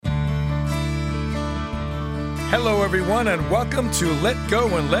Hello, everyone, and welcome to Let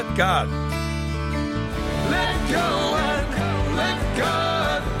Go and Let God. Let go and let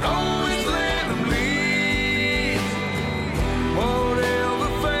God, always let Him lead. Whatever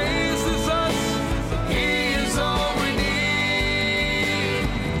faces us, He is all we need.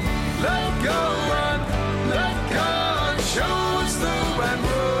 Let go and let God show us the right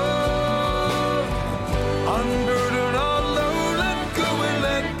road. Unburden our load, let go and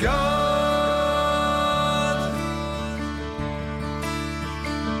let God.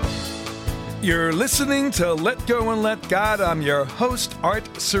 You're listening to Let Go and Let God. I'm your host, Art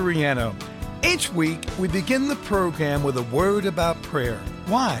Siriano. Each week, we begin the program with a word about prayer.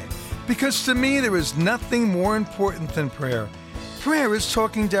 Why? Because to me, there is nothing more important than prayer. Prayer is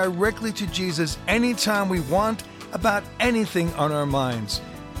talking directly to Jesus anytime we want about anything on our minds.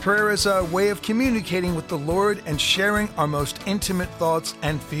 Prayer is our way of communicating with the Lord and sharing our most intimate thoughts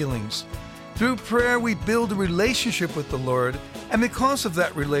and feelings. Through prayer, we build a relationship with the Lord, and because of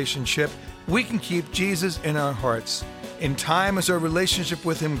that relationship, we can keep Jesus in our hearts. In time, as our relationship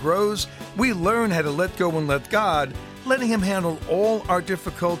with Him grows, we learn how to let go and let God, letting Him handle all our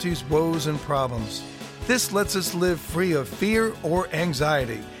difficulties, woes, and problems. This lets us live free of fear or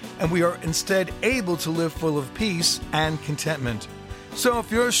anxiety, and we are instead able to live full of peace and contentment. So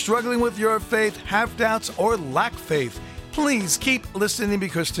if you're struggling with your faith, have doubts, or lack faith, please keep listening,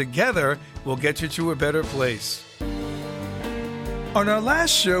 because together we'll get you to a better place. On our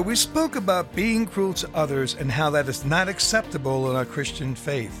last show, we spoke about being cruel to others and how that is not acceptable in our Christian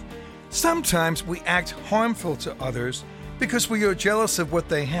faith. Sometimes we act harmful to others because we are jealous of what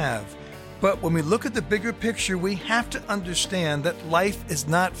they have. But when we look at the bigger picture, we have to understand that life is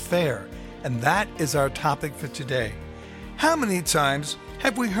not fair, and that is our topic for today. How many times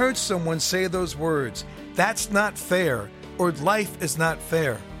have we heard someone say those words, "That's not fair," or "Life is not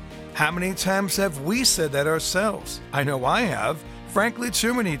fair"? How many times have we said that ourselves? I know I have. Frankly,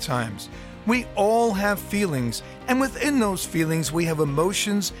 too many times. We all have feelings, and within those feelings we have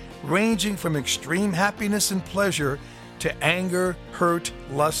emotions ranging from extreme happiness and pleasure to anger, hurt,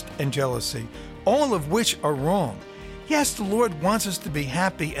 lust, and jealousy, all of which are wrong. Yes, the Lord wants us to be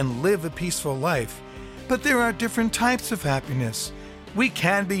happy and live a peaceful life, but there are different types of happiness. We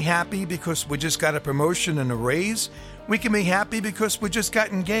can be happy because we just got a promotion and a raise. We can be happy because we just got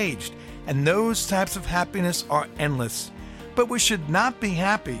engaged, and those types of happiness are endless. But we should not be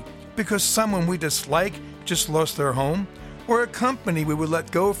happy because someone we dislike just lost their home, or a company we would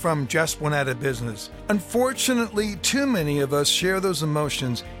let go from just went out of business. Unfortunately, too many of us share those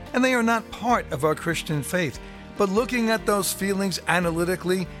emotions, and they are not part of our Christian faith. But looking at those feelings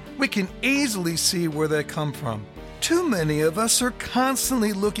analytically, we can easily see where they come from. Too many of us are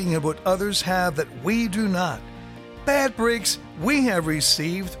constantly looking at what others have that we do not. Bad breaks we have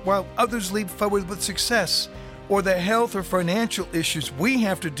received while others leap forward with success, or the health or financial issues we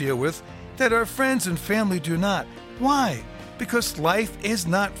have to deal with that our friends and family do not. Why? Because life is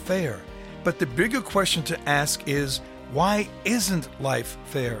not fair. But the bigger question to ask is, why isn't life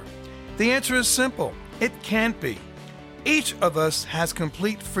fair? The answer is simple. It can't be. Each of us has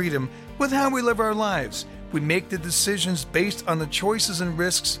complete freedom with how we live our lives. We make the decisions based on the choices and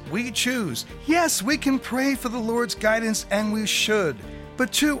risks we choose. Yes, we can pray for the Lord's guidance, and we should.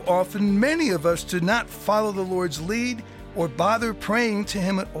 But too often, many of us do not follow the Lord's lead or bother praying to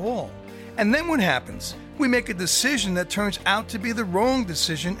Him at all. And then what happens? We make a decision that turns out to be the wrong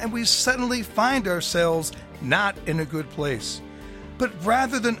decision, and we suddenly find ourselves not in a good place. But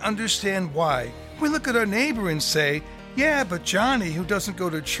rather than understand why, we look at our neighbor and say, "Yeah, but Johnny, who doesn't go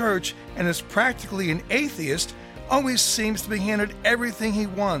to church and is practically an atheist, always seems to be handed everything he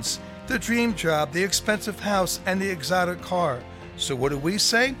wants, the dream job, the expensive house, and the exotic car." So what do we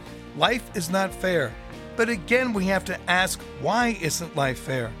say? Life is not fair. But again, we have to ask, why isn't life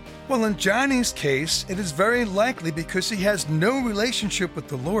fair? Well, in Johnny's case, it is very likely because he has no relationship with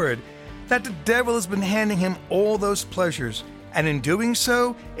the Lord that the devil has been handing him all those pleasures. And in doing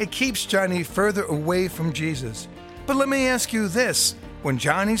so, it keeps Johnny further away from Jesus. But let me ask you this. When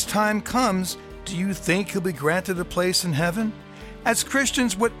Johnny's time comes, do you think he'll be granted a place in heaven? As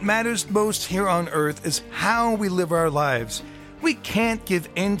Christians, what matters most here on earth is how we live our lives. We can't give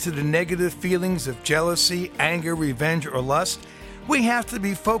in to the negative feelings of jealousy, anger, revenge, or lust. We have to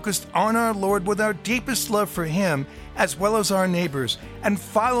be focused on our Lord with our deepest love for Him as well as our neighbors, and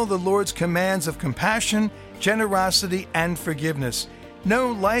follow the Lord's commands of compassion, generosity, and forgiveness.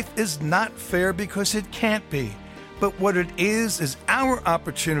 No, life is not fair because it can't be. But what it is our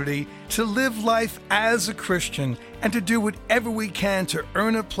opportunity to live life as a Christian and to do whatever we can to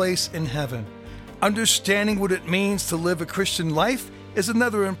earn a place in heaven. Understanding what it means to live a Christian life is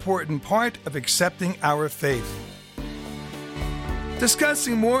another important part of accepting our faith.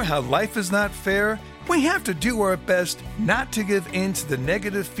 Discussing more how life is not fair, we have to do our best not to give in to the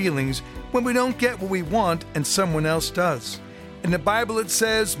negative feelings when we don't get what we want and someone else does. In the Bible it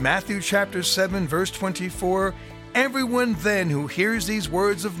says, Matthew chapter 7, verse 24, "Everyone then who hears these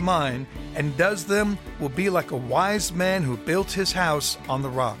words of mine and does them will be like a wise man who built his house on the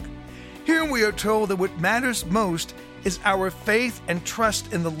rock." Here we are told that what matters most is our faith and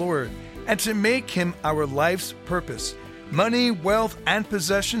trust in the Lord, and to make Him our life's purpose. Money, wealth, and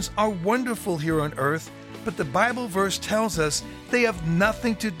possessions are wonderful here on earth, but the Bible verse tells us they have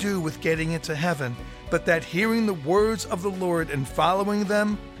nothing to do with getting into heaven, but that hearing the words of the Lord and following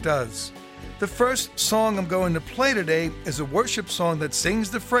them does. The first song I'm going to play today is a worship song that sings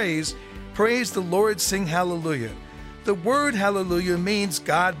the phrase, "Praise the Lord, sing hallelujah." The word hallelujah means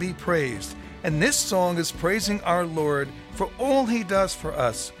God be praised, and this song is praising our Lord for all He does for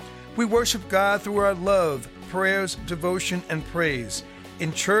us. We worship God through our love, prayers, devotion, and praise.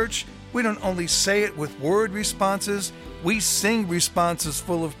 In church, we don't only say it with word responses, we sing responses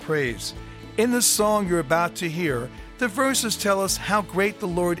full of praise. In the song you're about to hear, the verses tell us how great the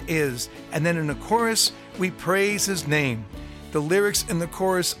Lord is, and then in the chorus, we praise His name. The lyrics in the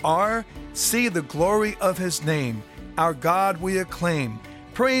chorus are, "See the glory of His name. Our God we acclaim.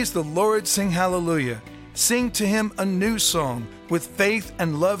 Praise the Lord, sing hallelujah. Sing to Him a new song, with faith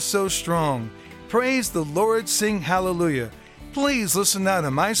and love so strong. Praise the Lord, sing hallelujah." Please listen now to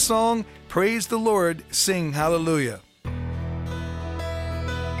my song, "Praise the Lord, sing hallelujah."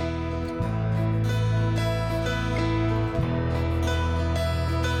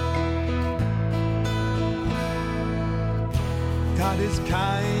 God is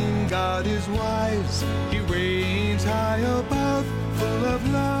kind, God is wise, He reigns high above, full of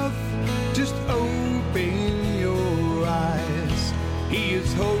love, just open your eyes. He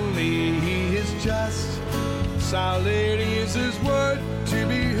is holy, He is just, solid is His word to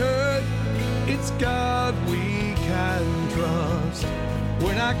be heard. It's God we can trust.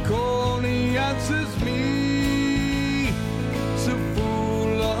 When I call, He answers me, so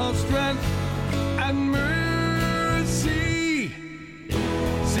full of strength and mercy.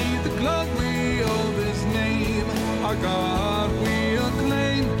 See the glory of His name, our God we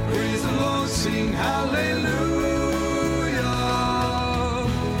acclaim. Praise the Lord, sing hallelujah.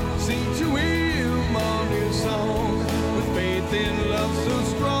 Sing to Him a new song, with faith and love so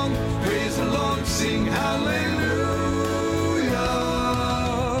strong. Praise the Lord, sing hallelujah.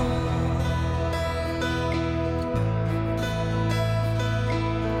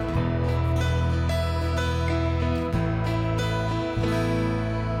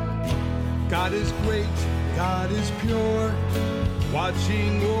 God is great, God is pure,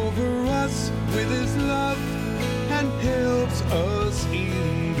 watching over us with His love, and helps us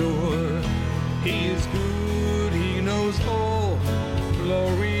endure. He is good, He knows all,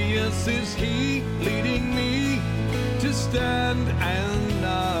 glorious is He, leading me to stand and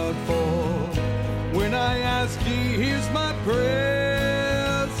not fall. When I ask, He hears my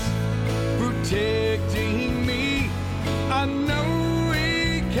prayers, protecting me, I know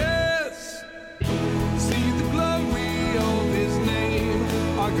He cares. See the glory of His name,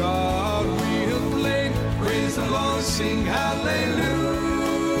 our God we acclaim. Praise the Lord, sing hallelujah.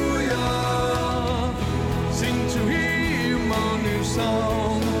 Sing to Him a new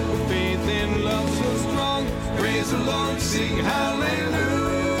song, with faith and love so strong. Praise the Lord, sing hallelujah.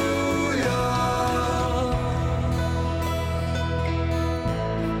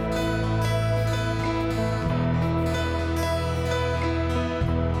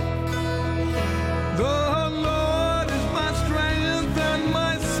 The Lord is my strength and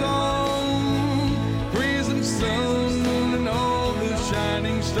my song. Praise Him, sun, moon, and all the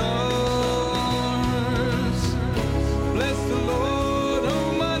shining stars. Bless the Lord,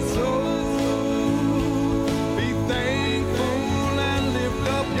 oh my soul. Be thankful and lift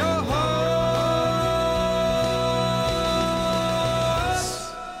up your hearts.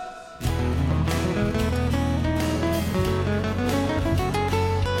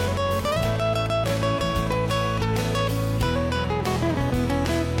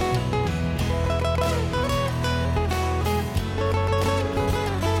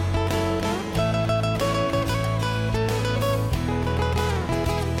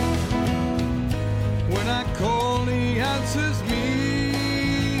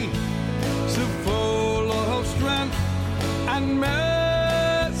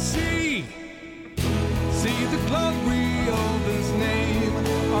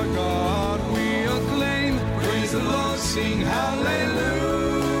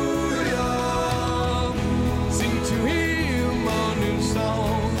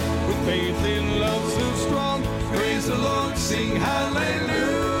 faith in love so strong. Praise the Lord, sing hallelujah.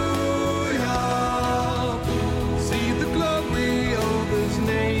 See the glory of his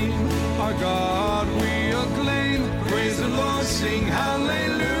name, our God we acclaim. Praise the Lord, sing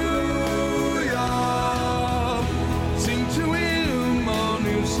hallelujah. Sing to him a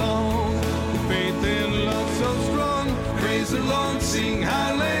new song, with faith in love so strong. Praise the Lord, sing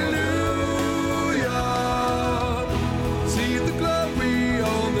hallelujah. See the glory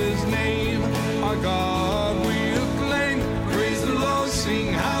of his name, our God we acclaim. Praise the Lord,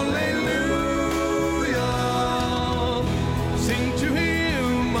 sing hallelujah. Sing to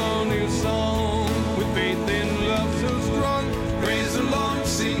him a new song, with faith in love so strong. Praise the Lord,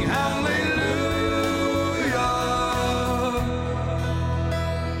 sing hallelujah.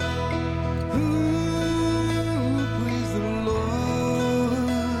 Ooh, praise the Lord,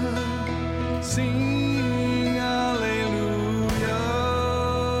 sing hallelujah.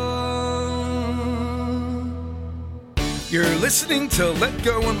 You're listening to Let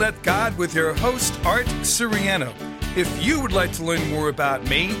Go and Let God with your host, Art Siriano. If you would like to learn more about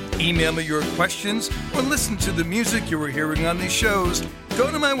me, email me your questions, or listen to the music you were hearing on these shows, go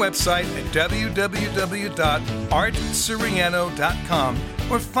to my website at www.artsiriano.com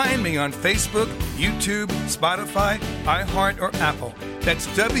or find me on Facebook, YouTube, Spotify, iHeart, or Apple. That's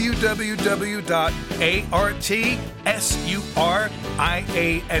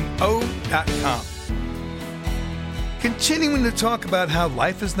www.artsuriano.com. Continuing to talk about how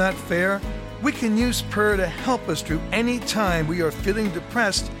life is not fair, we can use prayer to help us through any time we are feeling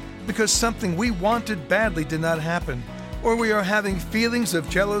depressed because something we wanted badly did not happen, or we are having feelings of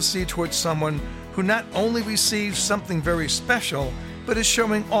jealousy towards someone who not only receives something very special, but is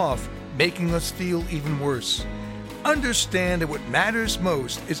showing off, making us feel even worse. Understand that what matters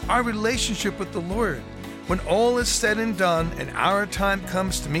most is our relationship with the Lord. When all is said and done and our time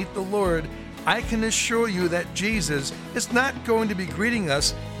comes to meet the Lord, I can assure you that Jesus is not going to be greeting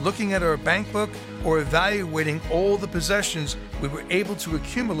us looking at our bank book or evaluating all the possessions we were able to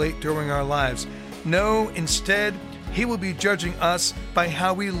accumulate during our lives. No, instead, he will be judging us by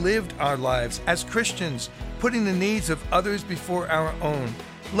how we lived our lives as Christians, putting the needs of others before our own,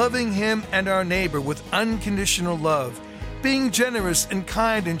 loving him and our neighbor with unconditional love, being generous and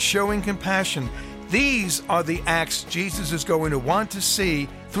kind and showing compassion. These are the acts Jesus is going to want to see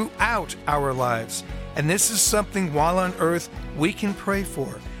throughout our lives. And this is something while on earth we can pray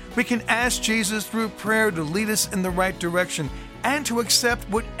for. We can ask Jesus through prayer to lead us in the right direction and to accept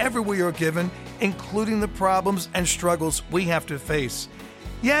whatever we are given, including the problems and struggles we have to face.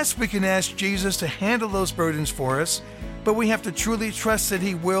 Yes, we can ask Jesus to handle those burdens for us, but we have to truly trust that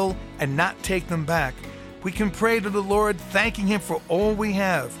he will and not take them back. We can pray to the Lord, thanking him for all we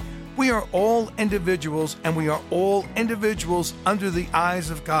have. We are all individuals, and we are all individuals under the eyes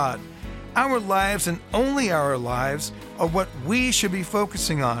of God. Our lives, and only our lives, are what we should be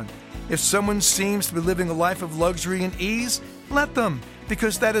focusing on. If someone seems to be living a life of luxury and ease, let them,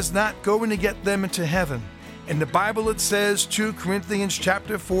 because that is not going to get them into heaven. In the Bible it says, 2 Corinthians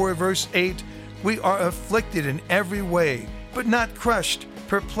chapter 4, verse 8, we are afflicted in every way, but not crushed,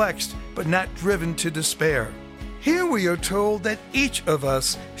 perplexed, but not driven to despair. Here we are told that each of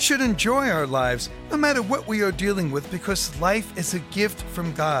us should enjoy our lives, no matter what we are dealing with, because life is a gift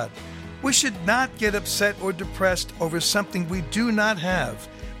from God. We should not get upset or depressed over something we do not have,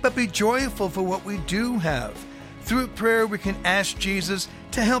 but be joyful for what we do have. Through prayer, we can ask Jesus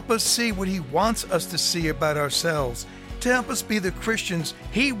to help us see what he wants us to see about ourselves, to help us be the Christians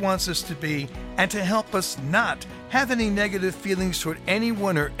he wants us to be, and to help us not have any negative feelings toward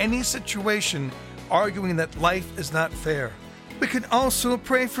anyone or any situation, arguing that life is not fair. We can also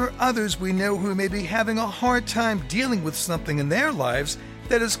pray for others we know who may be having a hard time dealing with something in their lives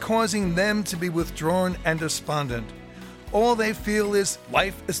that is causing them to be withdrawn and despondent. All they feel is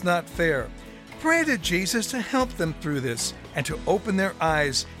life is not fair. Pray to Jesus to help them through this and to open their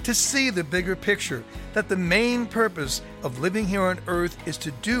eyes to see the bigger picture, that the main purpose of living here on earth is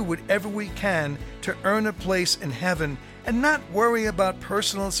to do whatever we can to earn a place in heaven and not worry about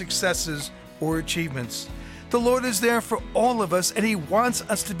personal successes or achievements. The Lord is there for all of us, and he wants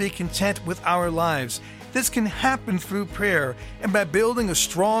us to be content with our lives. This can happen through prayer and by building a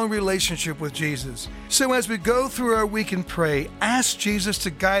strong relationship with Jesus. So as we go through our week and pray, ask Jesus to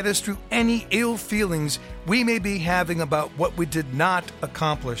guide us through any ill feelings we may be having about what we did not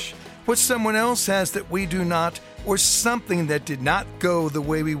accomplish, what someone else has that we do not, or something that did not go the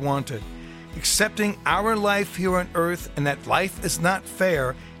way we wanted. Accepting our life here on earth and that life is not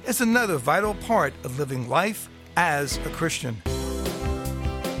fair is another vital part of living life as a Christian.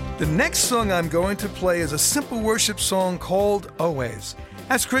 The next song I'm going to play is a simple worship song called Always.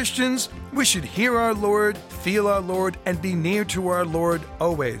 As Christians, we should hear our Lord, feel our Lord, and be near to our Lord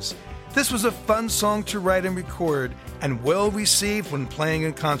always. This was a fun song to write and record, and well received when playing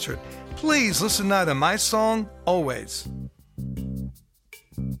in concert. Please listen now to my song, Always.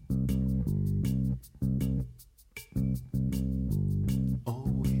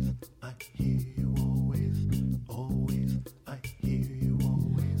 Always, I hear you always. Always, I hear you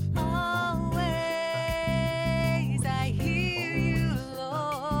always. Always, I hear you,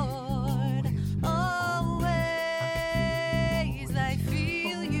 Lord. Always, I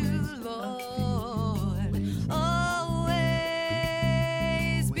feel you, Lord. Always,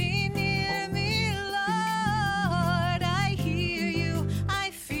 be near me, Lord. I hear you,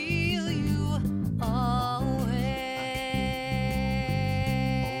 I feel you, always.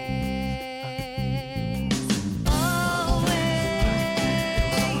 Always,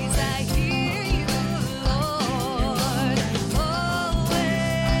 I hear you, Lord. Always,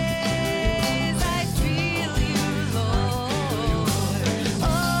 I feel you, Lord.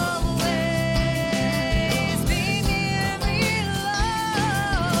 Always, be near me,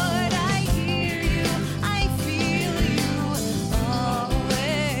 Lord. I hear you, I feel you, always.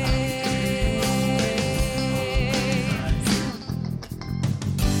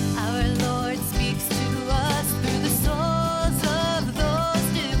 Our Lord speaks to us through the souls of those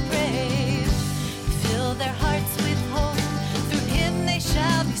depraved. Fill their hearts with hope, through Him they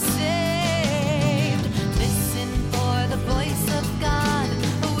shall be saved. Listen for the voice of God,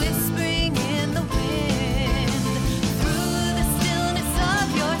 a whispering in the wind. Through the stillness of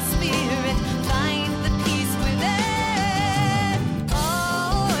your spirit, find the peace within.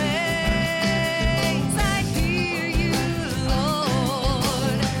 Always, I hear you,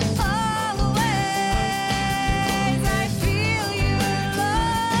 Lord. Always, I feel you,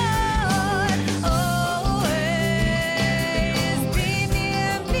 Lord. Always, be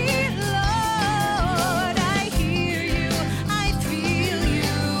near me, Lord. I hear you, I feel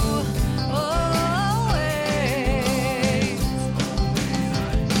you, always.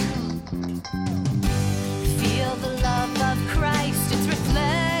 Feel the love of Christ, it's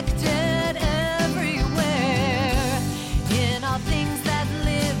reflected everywhere. In all things that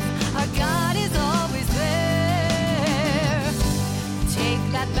live, our God is always there. Take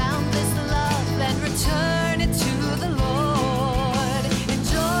that boundless love and return it to the Lord.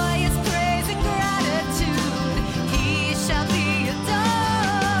 Enjoy His praise and gratitude, He shall be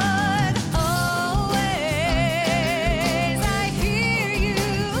adored. Always, I hear you,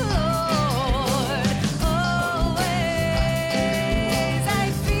 Lord. Always,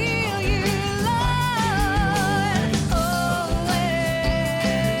 I feel you, Lord. Always,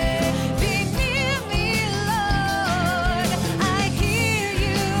 be near me, Lord. I hear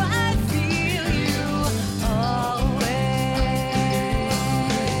you, I feel you, always.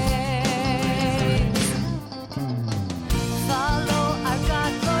 Follow our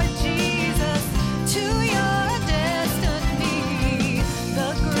God, Lord Jesus, to your destiny.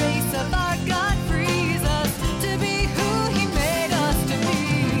 The grace of our God frees us to be who He made us to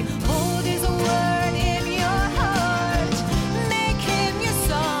be. Hold His word in your heart, make Him your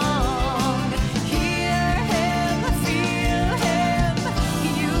song. Hear Him, feel Him.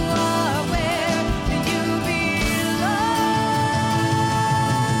 You are where you belong.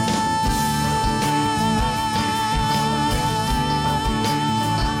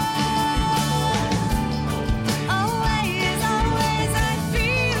 Always, always, I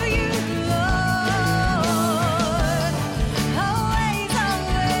feel you, Lord. Always,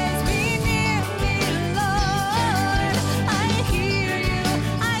 always, be near me, Lord. I hear you,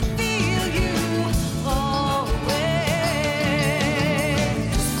 I feel you, always.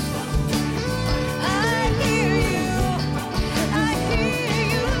 I hear you, I hear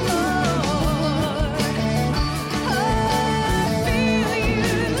you, Lord. I feel you,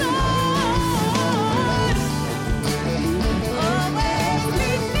 Lord. Always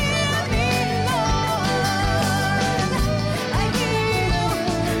be near me, Lord. I hear you,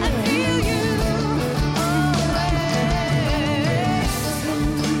 I feel you, always.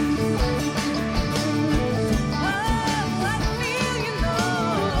 Oh, I feel you,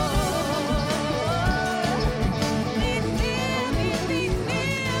 Lord. Be near me,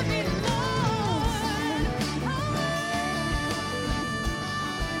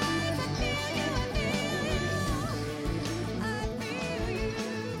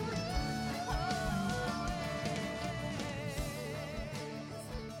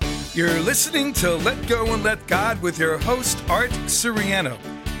 You're listening to Let Go and Let God with your host, Art Siriano.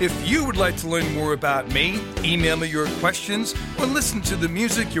 If you would like to learn more about me, email me your questions, or listen to the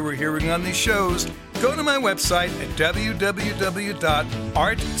music you were hearing on these shows, Go to my website at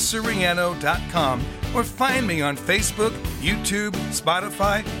www.artsiriano.com or find me on Facebook, YouTube,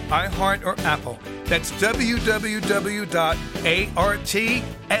 Spotify, iHeart, or Apple. That's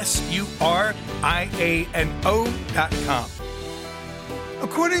www.artsuriano.com.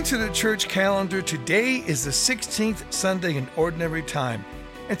 According to the church calendar, today is the 16th Sunday in Ordinary Time.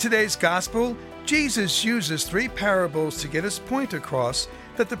 In today's Gospel, Jesus uses 3 parables to get his point across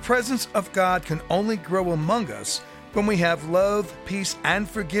that the presence of God can only grow among us when we have love, peace, and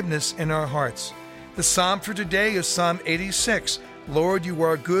forgiveness in our hearts. The psalm for today is Psalm 86, Lord, you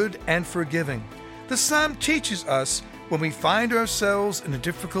are good and forgiving. The psalm teaches us when we find ourselves in a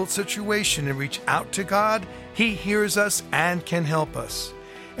difficult situation and reach out to God, he hears us and can help us.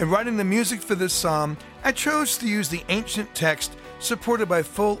 In writing the music for this psalm, I chose to use the ancient text supported by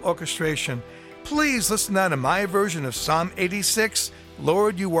full orchestration. Please listen now to my version of Psalm 86,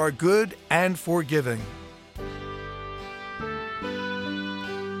 Lord, you are good and forgiving.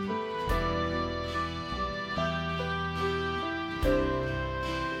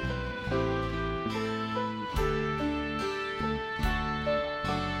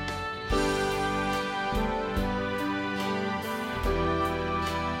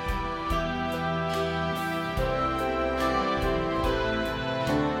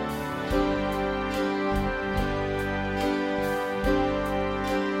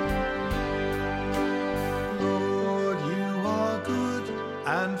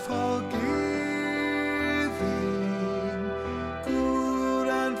 And forgiving, good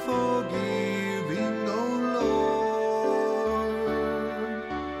and forgiving, O Lord.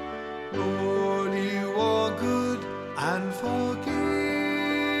 Lord, you are good and forgiving,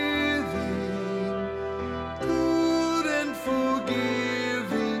 good and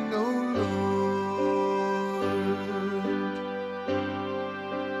forgiving, O Lord.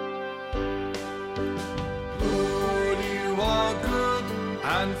 Lord, you are good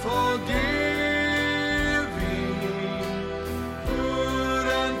and forgiving, good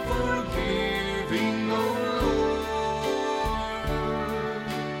and forgiving, O Lord.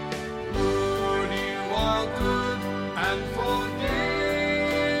 Lord, you are good and forgiving,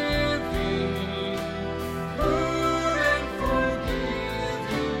 good and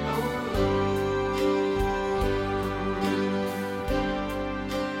forgiving, O Lord.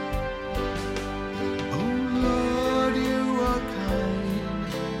 Oh Lord, you are kind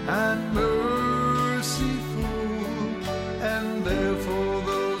and merciful, and therefore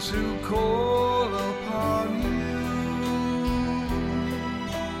those who call upon you.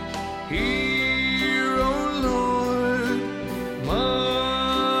 Hear, O Lord,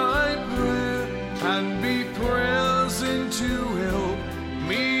 my prayer, and be present to help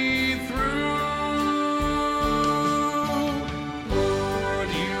me through. Lord,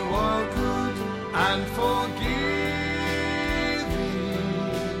 you are good and forgiving,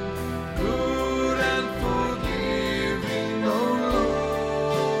 good and forgiving, O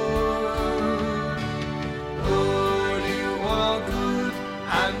Lord. Lord, you are good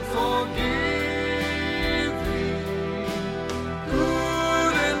and forgiving,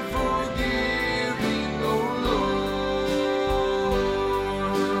 good and forgiving, O Lord.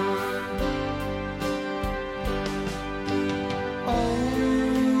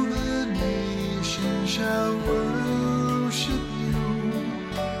 All the nations shall worship you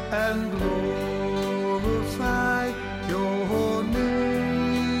and glorify your name.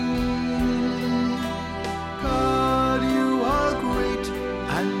 God, you are great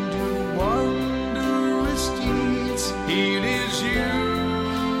and do wondrous deeds. It is you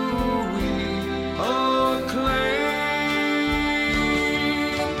we acclaim.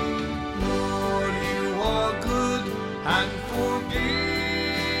 Lord, you are good and forgiving,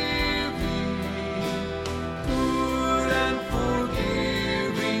 good and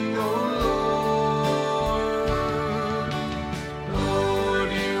forgiving, O Lord.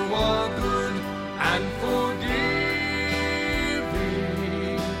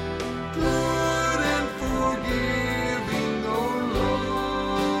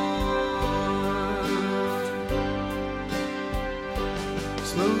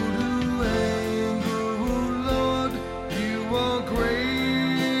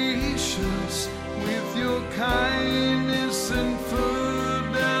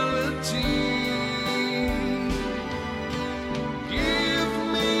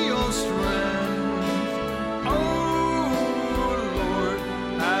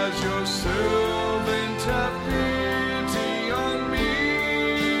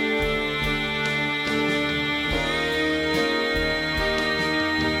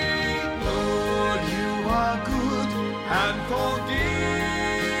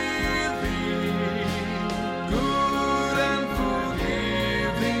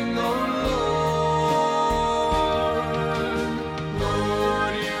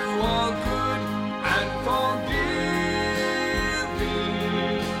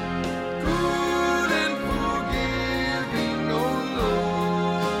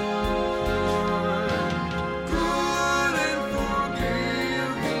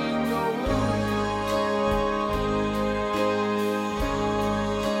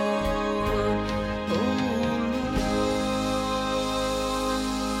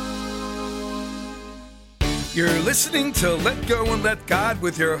 You're listening to Let Go and Let God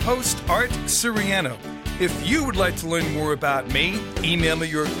with your host, Art Siriano. If you would like to learn more about me, email me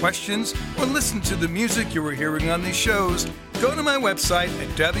your questions, or listen to the music you were hearing on these shows, go to my website at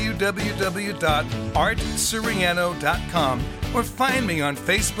www.artsiriano.com or find me on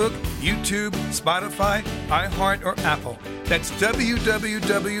Facebook, YouTube, Spotify, iHeart, or Apple. That's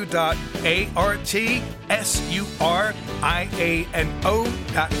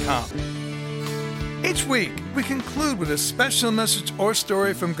www.artsuriano.com. Each week, we conclude with a special message or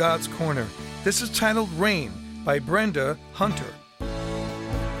story from God's Corner. This is titled Rain by Brenda Hunter.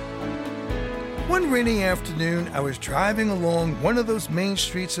 One rainy afternoon, I was driving along one of those main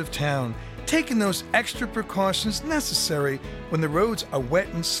streets of town, taking those extra precautions necessary when the roads are wet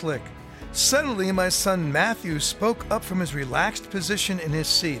and slick. Suddenly, my son Matthew spoke up from his relaxed position in his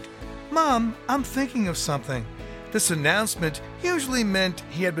seat. "Mom, I'm thinking of something." This announcement usually meant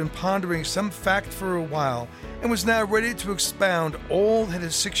he had been pondering some fact for a while and was now ready to expound all that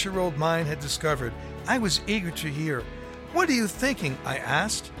his 6-year-old mind had discovered. I was eager to hear. "What are you thinking?" I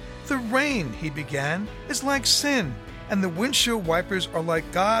asked. "The rain," he began, "is like sin, and the windshield wipers are like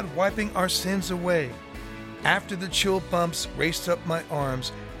God wiping our sins away." After the chill bumps raced up my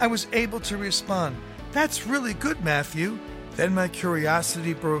arms, I was able to respond, "That's really good, Matthew." Then my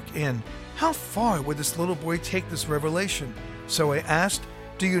curiosity broke in. How far would this little boy take this revelation? So I asked,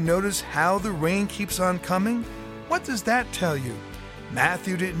 "Do you notice how the rain keeps on coming? What does that tell you?"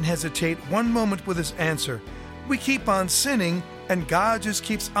 Matthew didn't hesitate one moment with his answer. "We keep on sinning, and God just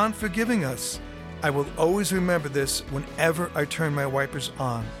keeps on forgiving us." I will always remember this whenever I turn my wipers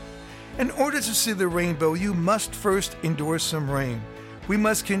on. In order to see the rainbow, you must first endure some rain. We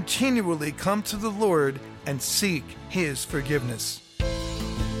must continually come to the Lord and seek His forgiveness.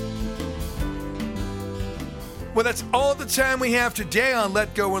 Well, that's all the time we have today on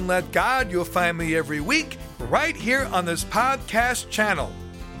Let Go and Let God. You'll find me every week right here on this podcast channel.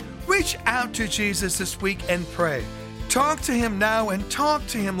 Reach out to Jesus this week and pray. Talk to Him now and talk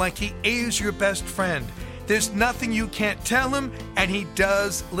to Him like He is your best friend. There's nothing you can't tell Him, and He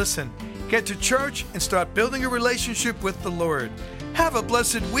does listen. Get to church and start building a relationship with the Lord. Have a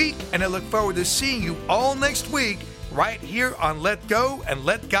blessed week, and I look forward to seeing you all next week right here on Let Go and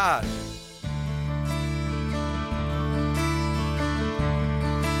Let God.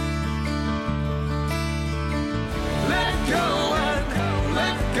 Let go and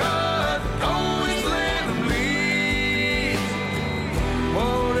let God always let Him lead.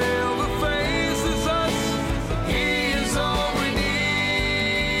 Whatever faces us, He is all we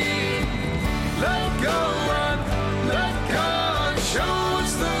need. Let go and let God show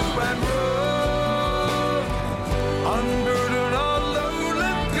us the right road.